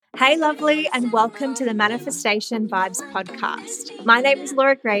Hey, lovely, and welcome to the Manifestation Vibes podcast. My name is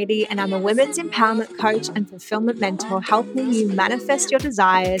Laura Grady, and I'm a women's empowerment coach and fulfillment mentor, helping you manifest your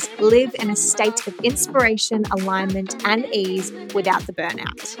desires, live in a state of inspiration, alignment, and ease without the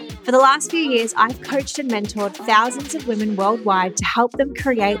burnout. For the last few years, I've coached and mentored thousands of women worldwide to help them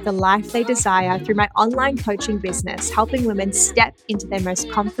create the life they desire through my online coaching business, helping women step into their most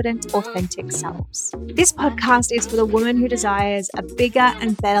confident, authentic selves. This podcast is for the woman who desires a bigger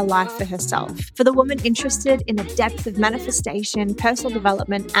and better life for herself, for the woman interested in the depth of manifestation, personal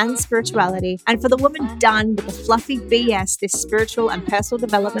development, and spirituality, and for the woman done with the fluffy BS this spiritual and personal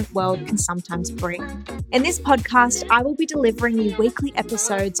development world can sometimes bring. In this podcast, I will be delivering you weekly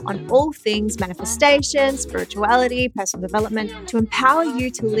episodes on all things manifestation, spirituality, personal development to empower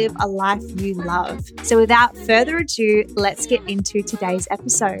you to live a life you love. So without further ado, let's get into today's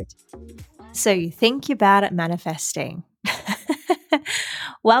episode. So you think you're bad at manifesting?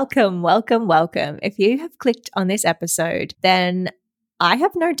 Welcome. If you have clicked on this episode, then I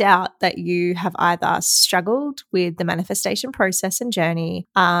have no doubt that you have either struggled with the manifestation process and journey,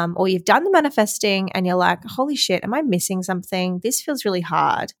 or you've done the manifesting and you're like, holy shit, am I missing something? This feels really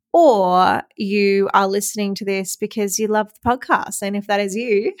hard. Or you are listening to this because you love the podcast. And if that is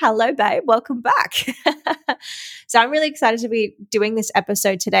you, hello, babe, welcome back. So I'm really excited to be doing this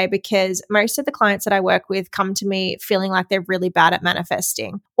episode today because most of the clients that I work with come to me feeling like they're really bad at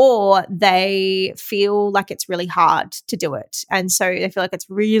manifesting, or they feel like it's really hard to do it. And so they feel like it's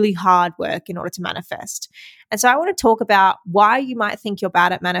really hard work in order to manifest. And so I want to talk about why you might think you're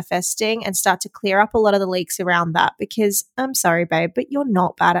bad at manifesting and start to clear up a lot of the leaks around that, because I'm sorry, babe, but you're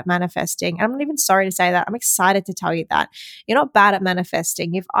not bad at manifesting. And I'm not even sorry to say that. I'm excited to tell you that. You're not bad at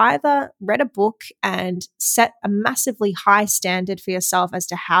manifesting. You've either read a book and set a massively high standard for yourself as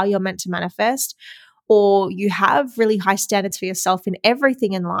to how you're meant to manifest, or you have really high standards for yourself in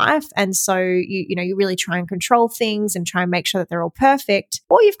everything in life. And so you really try and control things and try and make sure that they're all perfect,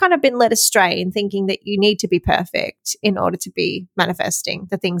 or you've kind of been led astray in thinking that you need to be perfect in order to be manifesting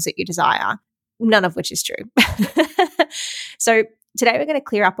the things that you desire, none of which is true. So today we're going to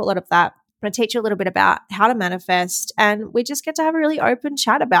clear up a lot of that. I'm going to teach you a little bit about how to manifest, and we just get to have a really open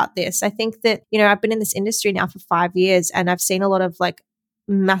chat about this. I think that, I've been in this industry now for 5 years, and I've seen a lot of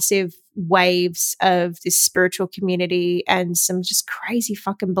massive waves of this spiritual community and some just crazy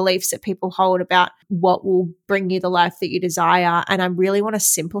fucking beliefs that people hold about what will bring you the life that you desire. And I really want to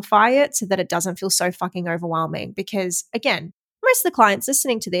simplify it so that it doesn't feel so fucking overwhelming, because again, most of the clients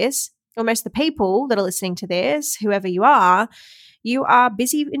listening to this, or most of the people that are listening to this, whoever you are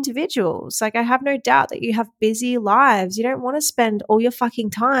busy individuals. I have no doubt that you have busy lives. You don't want to spend all your fucking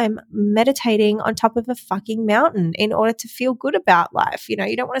time meditating on top of a fucking mountain in order to feel good about life. You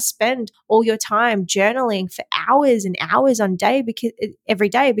don't want to spend all your time journaling for hours and hours every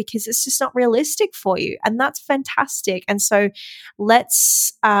day, because it's just not realistic for you. And that's fantastic. And so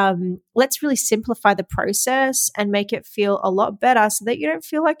let's really simplify the process and make it feel a lot better so that you don't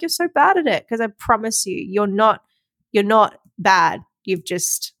feel like you're so bad at it. Because I promise you, you're not bad. You've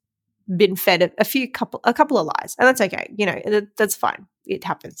just been fed a couple of lies, and that's okay. That's fine. It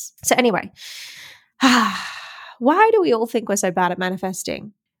happens. So anyway, why do we all think we're so bad at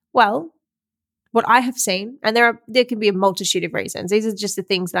manifesting? Well, what I have seen, and there can be a multitude of reasons. These are just the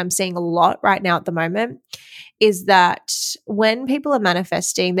things that I'm seeing a lot right now at the moment, is that when people are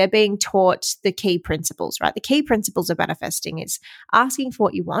manifesting, they're being taught the key principles, right? The key principles of manifesting is asking for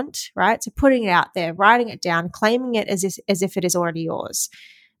what you want, right? So putting it out there, writing it down, claiming it as if it is already yours.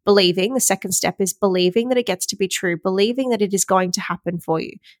 Believing, the second step is believing that it gets to be true, believing that it is going to happen for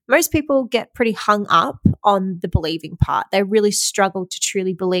you. Most people get pretty hung up on the believing part. They really struggle to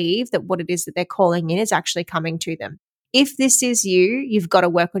truly believe that what it is that they're calling in is actually coming to them. If this is you, you've got to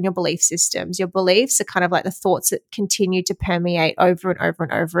work on your belief systems. Your beliefs are kind of like the thoughts that continue to permeate over and over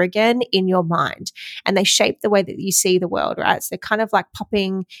and over again in your mind. And they shape the way that you see the world, right? So they're kind of like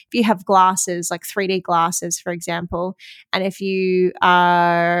popping, if you have glasses, like 3D glasses, for example, and if you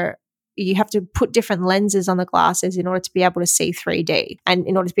have to put different lenses on the glasses in order to be able to see 3D and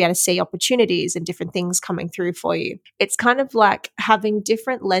in order to be able to see opportunities and different things coming through for you. It's kind of like having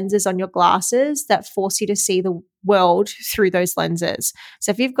different lenses on your glasses that force you to see the world through those lenses. So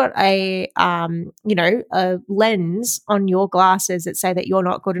if you've got a lens on your glasses that say that you're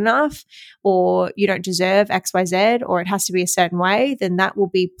not good enough, or you don't deserve XYZ, or it has to be a certain way, then that will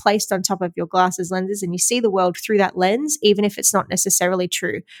be placed on top of your glasses lenses, and you see the world through that lens, even if it's not necessarily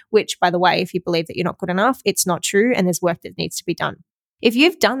true, which, by the way, if you believe that you're not good enough, it's not true, and there's work that needs to be done. If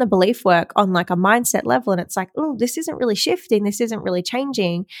you've done the belief work on like a mindset level and it's like, oh, this isn't really shifting, this isn't really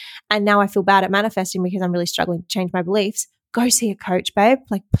changing, and now I feel bad at manifesting because I'm really struggling to change my beliefs, go see a coach, babe.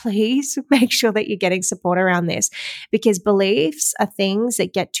 Like, please make sure that you're getting support around this, because beliefs are things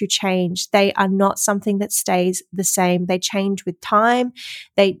that get to change. They are not something that stays the same. They change with time.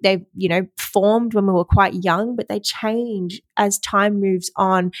 They formed when we were quite young, but they change as time moves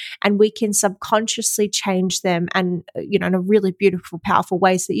on, and we can subconsciously change them, and in a really beautiful, powerful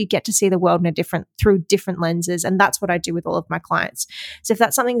way, so that you get to see the world through different lenses. And that's what I do with all of my clients. So if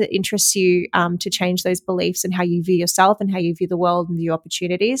that's something that interests you, to change those beliefs and how you view yourself and how you view the world and view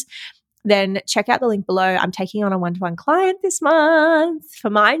opportunities, then check out the link below. I'm taking on a one-to-one client this month for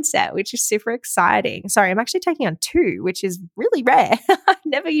mindset, which is super exciting. Sorry, I'm actually taking on 2, which is really rare. I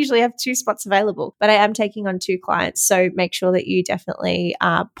never usually have 2 spots available, but I am taking on 2 clients. So make sure that you definitely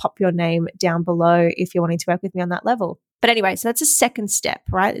pop your name down below if you're wanting to work with me on that level. But anyway, so that's a second step,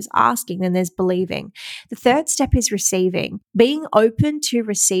 right? There's asking, then there's believing. The third step is receiving, being open to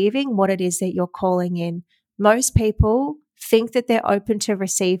receiving what it is that you're calling in. Most people think that they're open to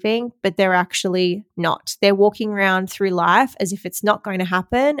receiving, but they're actually not. They're walking around through life as if it's not going to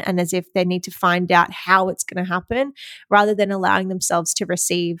happen, and as if they need to find out how it's going to happen, rather than allowing themselves to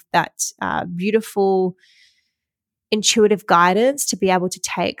receive that beautiful, intuitive guidance to be able to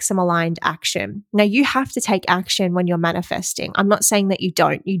take some aligned action. Now, you have to take action when you're manifesting. I'm not saying that you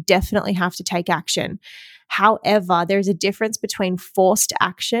don't. You definitely have to take action. However, there's a difference between forced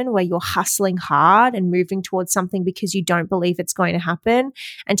action, where you're hustling hard and moving towards something because you don't believe it's going to happen,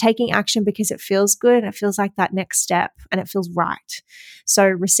 and taking action because it feels good and it feels like that next step and it feels right. So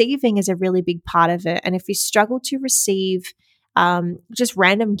receiving is a really big part of it. And if you struggle to receive just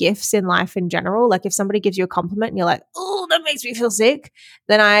random gifts in life in general, like if somebody gives you a compliment and you're like, oh, that makes me feel sick,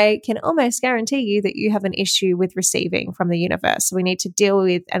 then I can almost guarantee you that you have an issue with receiving from the universe. So we need to deal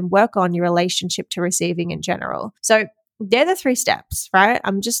with and work on your relationship to receiving in general. So they're the 3 steps, right?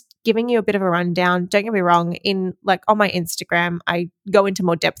 I'm just giving you a bit of a rundown. Don't get me wrong. On my Instagram, I go into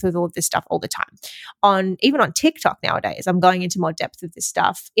more depth with all of this stuff all the time. Even on TikTok nowadays, I'm going into more depth with this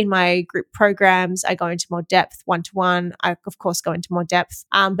stuff. In my group programs, I go into more depth. One-to-one, I of course go into more depth.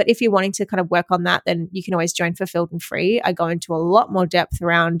 But if you're wanting to kind of work on that, then you can always join Fulfilled and Free. I go into a lot more depth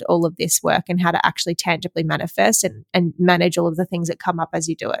around all of this work and how to actually tangibly manifest and manage all of the things that come up as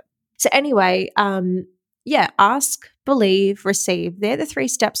you do it. So anyway, ask, believe, receive. They're the 3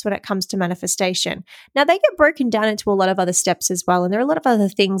 steps when it comes to manifestation. Now, they get broken down into a lot of other steps as well. And there are a lot of other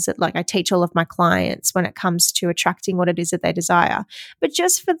things that I teach all of my clients when it comes to attracting what it is that they desire. But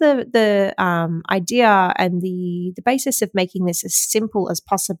just for the idea and the basis of making this as simple as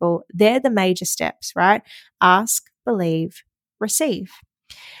possible, they're the major steps, right? Ask, believe, receive.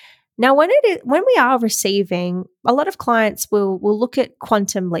 Now, when we are receiving, a lot of clients will look at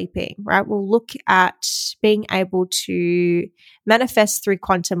quantum leaping, right? We'll look at being able to manifest through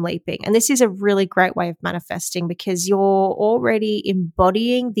quantum leaping. And this is a really great way of manifesting, because you're already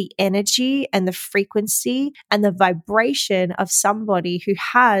embodying the energy and the frequency and the vibration of somebody who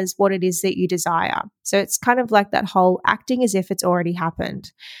has what it is that you desire. So it's kind of like that whole acting as if it's already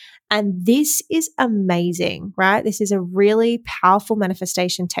happened. And this is amazing, right? This is a really powerful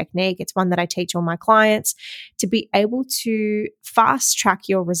manifestation technique. It's one that I teach all my clients to be able to fast track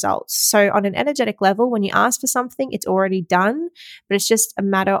your results. So on an energetic level, when you ask for something, it's already done, but it's just a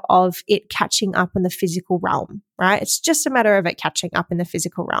matter of it catching up in the physical realm, right? It's just a matter of it catching up in the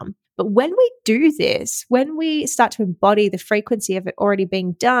physical realm. But when we do this, when we start to embody the frequency of it already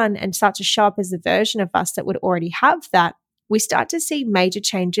being done and start to show up as the version of us that would already have that, we start to see major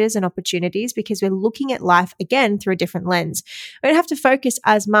changes and opportunities, because we're looking at life again through a different lens. We don't have to focus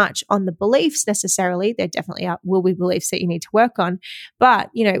as much on the beliefs necessarily. There definitely will be beliefs that you need to work on, but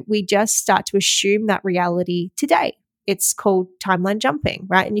we just start to assume that reality today. It's called timeline jumping,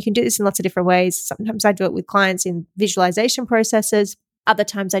 right? And you can do this in lots of different ways. Sometimes I do it with clients in visualization processes. Other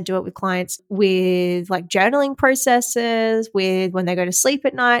times I do it with clients with journaling processes, with when they go to sleep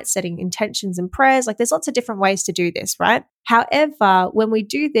at night, setting intentions and prayers. There's lots of different ways to do this, right? However, when we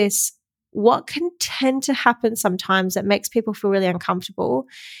do this, what can tend to happen sometimes that makes people feel really uncomfortable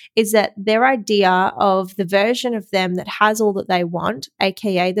is that their idea of the version of them that has all that they want,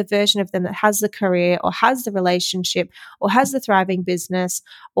 aka the version of them that has the career or has the relationship or has the thriving business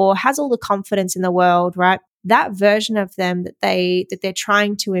or has all the confidence in the world, right? That version of them that they're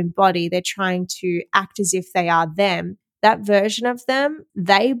trying to embody, they're trying to act as if they are them, that version of them,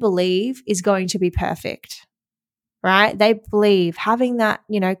 they believe is going to be perfect, right? They believe having that,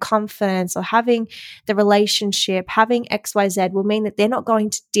 confidence or having the relationship, having XYZ will mean that they're not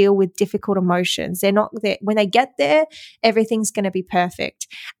going to deal with difficult emotions. When they get there, everything's going to be perfect.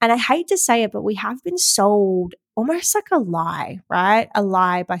 And I hate to say it, but we have been sold almost like a lie, right? A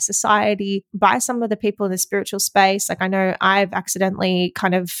lie by society, by some of the people in the spiritual space. Like I know I've accidentally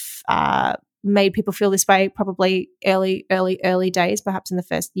kind of made people feel this way probably early days, perhaps in the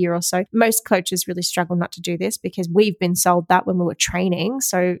first year or so. Most coaches really struggle not to do this because we've been sold that when we were training.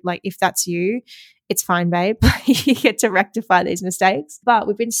 So like if that's you, it's fine, babe. You get to rectify these mistakes. But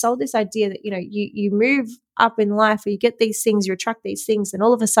we've been sold this idea that, you move up in life or you get these things, you attract these things, and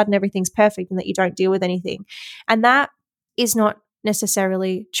all of a sudden everything's perfect and that you don't deal with anything. And that is not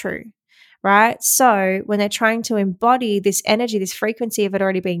necessarily true, right? So when they're trying to embody this energy, this frequency of it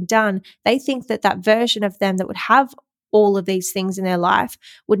already being done, they think that that version of them that would have all of these things in their life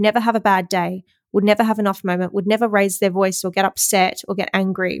would never have a bad day, would never have an off moment, would never raise their voice or get upset or get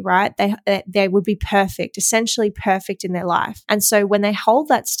angry, right? They would be perfect, essentially perfect in their life. And so when they hold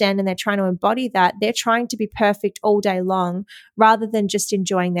that stand and they're trying to embody that, they're trying to be perfect all day long rather than just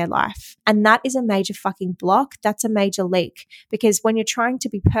enjoying their life. And that is a major fucking block. That's a major leak, because when you're trying to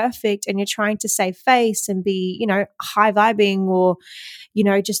be perfect and you're trying to save face and be, high vibing or,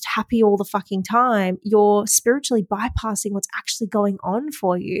 just happy all the fucking time, you're spiritually bypassing what's actually going on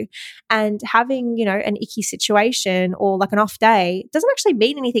for you. And having, an icky situation or like an off day doesn't actually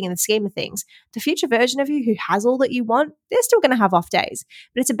mean anything in the scheme of things. The future version of you who has all that you want, they're still going to have off days,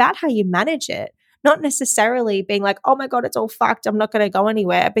 but it's about how you manage it. Not necessarily being like, oh my God, it's all fucked, I'm not going to go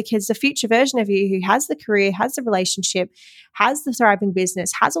anywhere, because the future version of you who has the career, has the relationship, has the thriving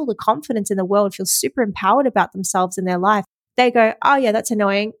business, has all the confidence in the world, feels super empowered about themselves and their life. They go, oh yeah, that's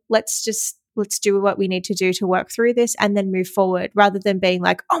annoying. Let's do what we need to do to work through this and then move forward, rather than being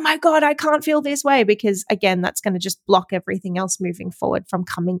like, oh my God, I can't feel this way, because again, that's going to just block everything else moving forward from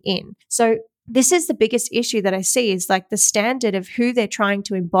coming in. So this is the biggest issue that I see, is like the standard of who they're trying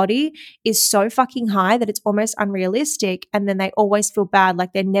to embody is so fucking high that it's almost unrealistic. And then they always feel bad,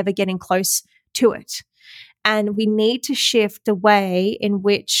 like they're never getting close to it. And we need to shift the way in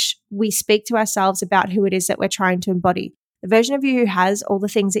which we speak to ourselves about who it is that we're trying to embody. The version of you who has all the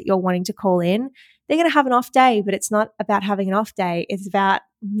things that you're wanting to call in, they're going to have an off day, but it's not about having an off day. It's about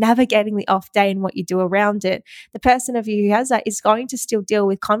navigating the off day and what you do around it. The person of you who has that is going to still deal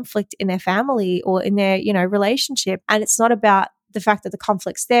with conflict in their family or in their, relationship. And it's not about the fact that the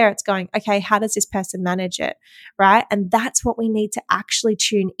conflict's there. It's going, okay, how does this person manage it? Right. And that's what we need to actually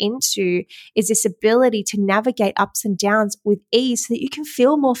tune into, is this ability to navigate ups and downs with ease so that you can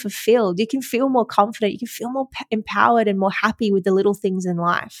feel more fulfilled. You can feel more confident. You can feel more empowered and more happy with the little things in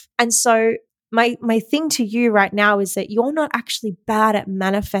life. And so my thing to you right now is that you're not actually bad at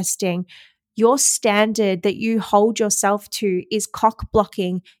manifesting. Your standard that you hold yourself to is cock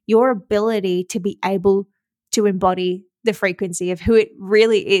blocking your ability to be able to embody the frequency of who it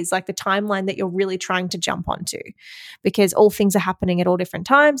really is, like the timeline that you're really trying to jump onto, because all things are happening at all different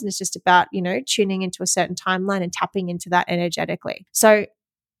times. And it's just about, tuning into a certain timeline and tapping into that energetically. So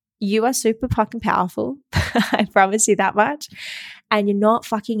you are super fucking powerful. I promise you that much. And you're not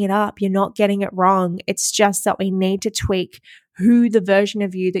fucking it up. You're not getting it wrong. It's just that we need to tweak who the version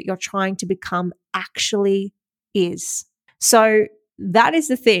of you that you're trying to become actually is. So that is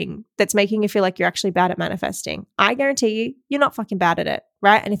the thing that's making you feel like you're actually bad at manifesting. I guarantee you, you're not fucking bad at it,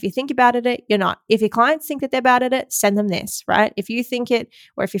 right? And if you think you're bad at it, you're not. If your clients think that they're bad at it, send them this, right? If you think it,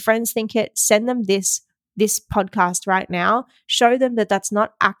 or if your friends think it, send them this podcast right now. Show them that that's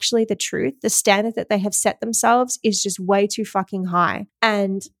not actually the truth. The standard that they have set themselves is just way too fucking high.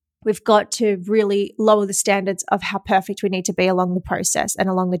 And we've got to really lower the standards of how perfect we need to be along the process and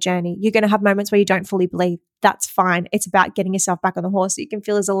along the journey. You're going to have moments where you don't fully believe. That's fine. It's about getting yourself back on the horse so you can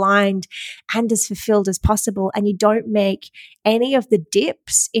feel as aligned and as fulfilled as possible. And you don't make any of the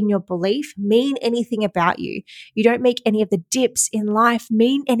dips in your belief mean anything about you. You don't make any of the dips in life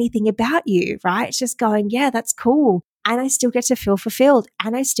mean anything about you, right? It's just going, yeah, that's cool. And I still get to feel fulfilled,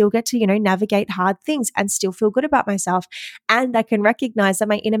 and I still get to, navigate hard things and still feel good about myself. And I can recognize that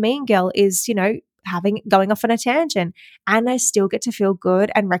my inner mean girl is, going off on a tangent, and I still get to feel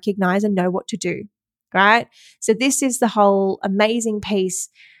good and recognize and know what to do. Right. So this is the whole amazing piece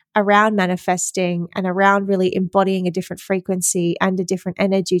around manifesting and around really embodying a different frequency and a different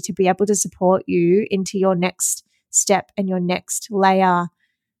energy to be able to support you into your next step and your next layer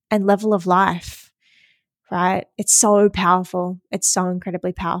and level of life. Right? It's so powerful. It's so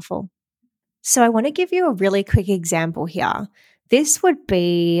incredibly powerful. So I want to give you a really quick example here. This would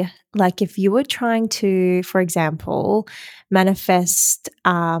be Like if you were trying to, for example, manifest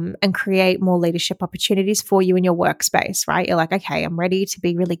and create more leadership opportunities for you in your workspace, right? You're like, okay, I'm ready to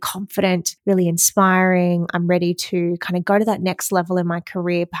be really confident, really inspiring. I'm ready to kind of go to that next level in my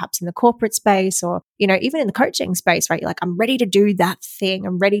career, perhaps in the corporate space or, even in the coaching space, right? You're like, I'm ready to do that thing.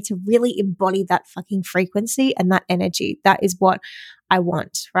 I'm ready to really embody that fucking frequency and that energy. That is what I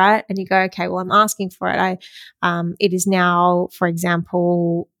want, right? And you go, okay, well, I'm asking for it. It is now, for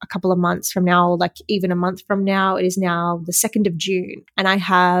example, a couple of months from now, like even a month from now, it is now the 2nd of June. And I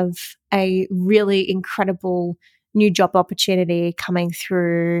have a really incredible new job opportunity coming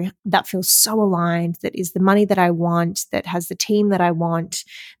through that feels so aligned, that is the money that I want, that has the team that I want,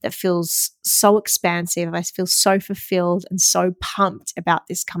 that feels so expansive. I feel so fulfilled and so pumped about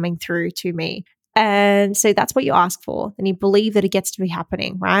this coming through to me. And so that's what you ask for, and you believe that it gets to be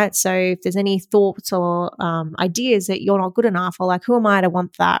happening, right? So if there's any thoughts or ideas that you're not good enough, or like, who am I to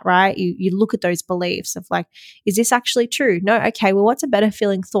want that, right? You look at those beliefs of like, is this actually true? No, okay, well, what's a better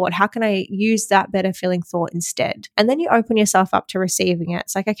feeling thought? How can I use that better feeling thought instead? And then you open yourself up to receiving it.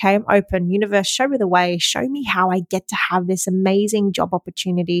 It's like, okay, I'm open. Universe, show me the way. Show me how I get to have this amazing job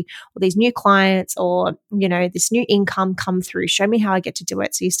opportunity or these new clients or, this new income come through. Show me how I get to do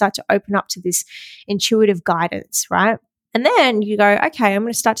it. So you start to open up to this intuitive guidance, right? And then you go, okay, I'm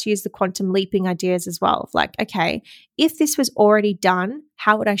going to start to use the quantum leaping ideas as well. Of like, okay, if this was already done,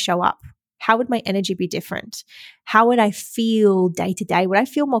 how would I show up? How would my energy be different? How would I feel day to day? Would I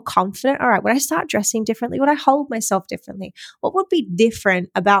feel more confident? All right, would I start dressing differently? Would I hold myself differently? What would be different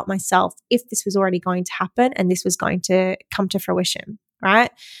about myself if this was already going to happen and this was going to come to fruition?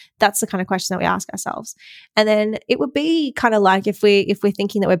 Right? That's the kind of question that we ask ourselves. And then it would be kind of like if we're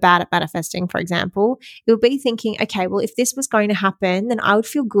thinking that we're bad at manifesting, for example, it would be thinking, okay, well, if this was going to happen, then I would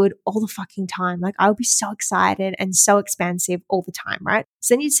feel good all the fucking time. Like I would be so excited and so expansive all the time, right?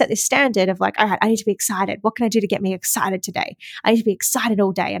 So then you'd set this standard of like, all right, I need to be excited. What can I do to get me excited today? I need to be excited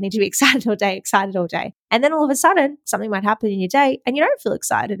all day. I need to be excited all day, excited all day. And then all of a sudden, something might happen in your day and you don't feel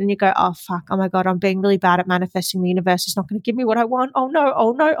excited and you go, oh, fuck, oh my God, I'm being really bad at manifesting. The universe is not going to give me what I want. Oh no,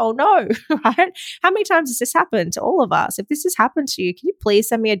 oh no, oh no, right? How many times has this happened to all of us? If this has happened to you, can you please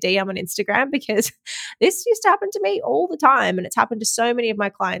send me a DM on Instagram? Because this used to happen to me all the time and it's happened to so many of my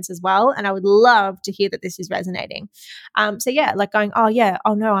clients as well. And I would love to hear that this is resonating. So yeah, like going, oh yeah,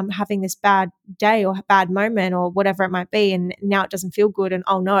 oh no, I'm having this bad day or bad moment or whatever it might be. And now it doesn't feel good. And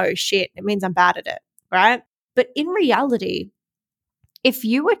oh no, shit, it means I'm bad at it. Right? But in reality, if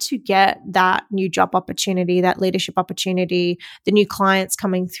you were to get that new job opportunity, that leadership opportunity, the new clients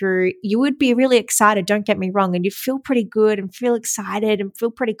coming through, you would be really excited, don't get me wrong, and you'd feel pretty good and feel excited and feel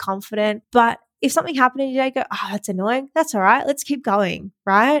pretty confident. But if something happened in your day, go, oh, that's annoying. That's all right. Let's keep going,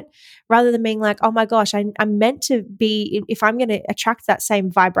 right? Rather than being like, oh my gosh, I'm meant to be, if I'm going to attract that same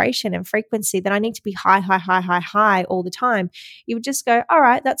vibration and frequency, then I need to be high all the time. You would just go, all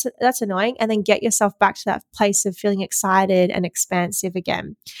right, that's annoying. And then get yourself back to that place of feeling excited and expansive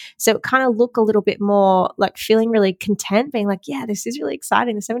again. So it kind of look a little bit more like feeling really content, being like, yeah, this is really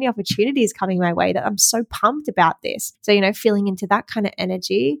exciting. There's so many opportunities coming my way that I'm so pumped about this. So, feeling into that kind of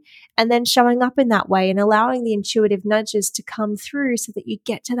energy and then showing up in that way and allowing the intuitive nudges to come through so that you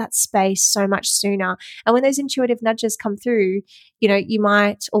get to that space so much sooner. And when those intuitive nudges come through, you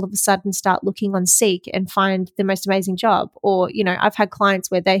might all of a sudden start looking on Seek and find the most amazing job. Or, I've had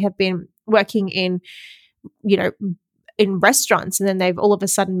clients where they have been working in restaurants and then they've all of a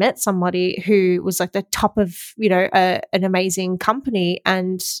sudden met somebody who was like the top of an amazing company,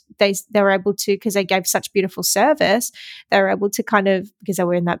 and they were able to, because they gave such beautiful service, they were able to kind of, because they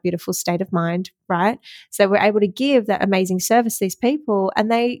were in that beautiful state of mind, right? So we're able to give that amazing service to these people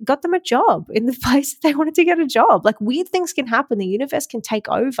and they got them a job in the place that they wanted to get a job. Like weird things can happen. The universe can take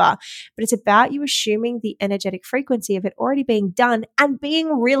over, but it's about you assuming the energetic frequency of it already being done and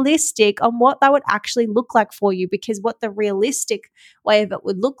being realistic on what that would actually look like for you, because what the realistic way of it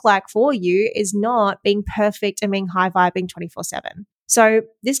would look like for you is not being perfect and being high vibing 24/7. So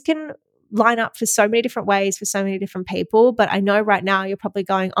this can line up for so many different ways for so many different people. But I know right now you're probably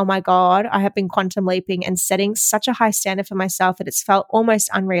going, oh my God, I have been quantum leaping and setting such a high standard for myself that it's felt almost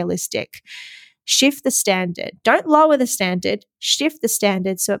unrealistic. Shift the standard. Don't lower the standard. Shift the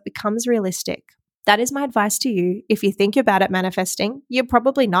standard so it becomes realistic. That is my advice to you. If you think you're bad at manifesting, you're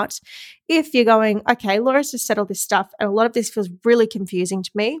probably not. If you're going, okay, Laura's just said all this stuff and a lot of this feels really confusing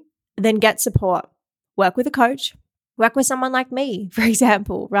to me, then get support. Work with a coach. Work with someone like me, for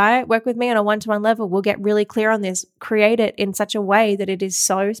example, right? Work with me on a one-to-one level. We'll get really clear on this. Create it in such a way that it is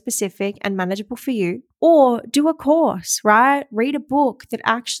so specific and manageable for you. Or do a course, right? Read a book that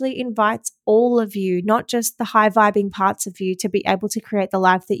actually invites all of you, not just the high vibing parts of you, to be able to create the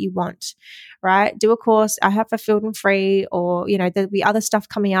life that you want, right? Do a course. I have Fulfilled and Free, or, there'll be other stuff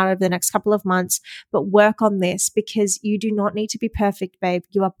coming out over the next couple of months, but work on this, because you do not need to be perfect, babe.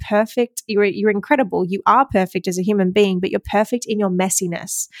 You are perfect. You're incredible. You are perfect as a human being, but you're perfect in your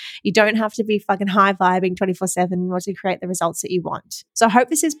messiness. You don't have to be fucking high vibing 24/7 in order to create the results that you want. So I hope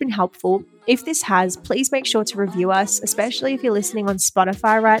this has been helpful. If this has, please make sure to review us, especially if you're listening on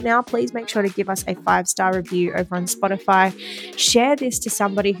Spotify right now. Please make sure to give us a 5-star review over on Spotify. Share this to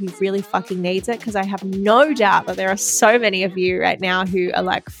somebody who really fucking needs it, because I have no doubt that there are so many of you right now who are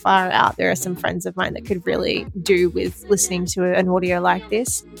like far out. There are some friends of mine that could really do with listening to an audio like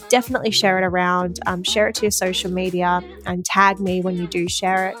this. Definitely share it around. Share it to your social media and tag me when you do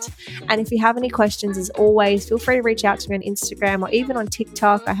share it. And if you have any questions, as always, feel free to reach out to me on Instagram or even on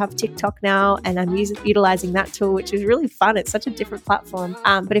TikTok. I have TikTok now, and I'm utilizing that tool, which is really fun. It's such a different platform.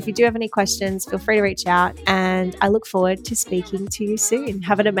 But if you do have any questions, feel free to reach out, and I look forward to speaking to you soon.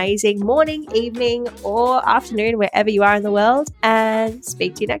 Have an amazing morning, evening, or afternoon, wherever you are in the world, and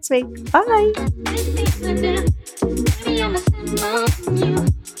speak to you next week. Bye.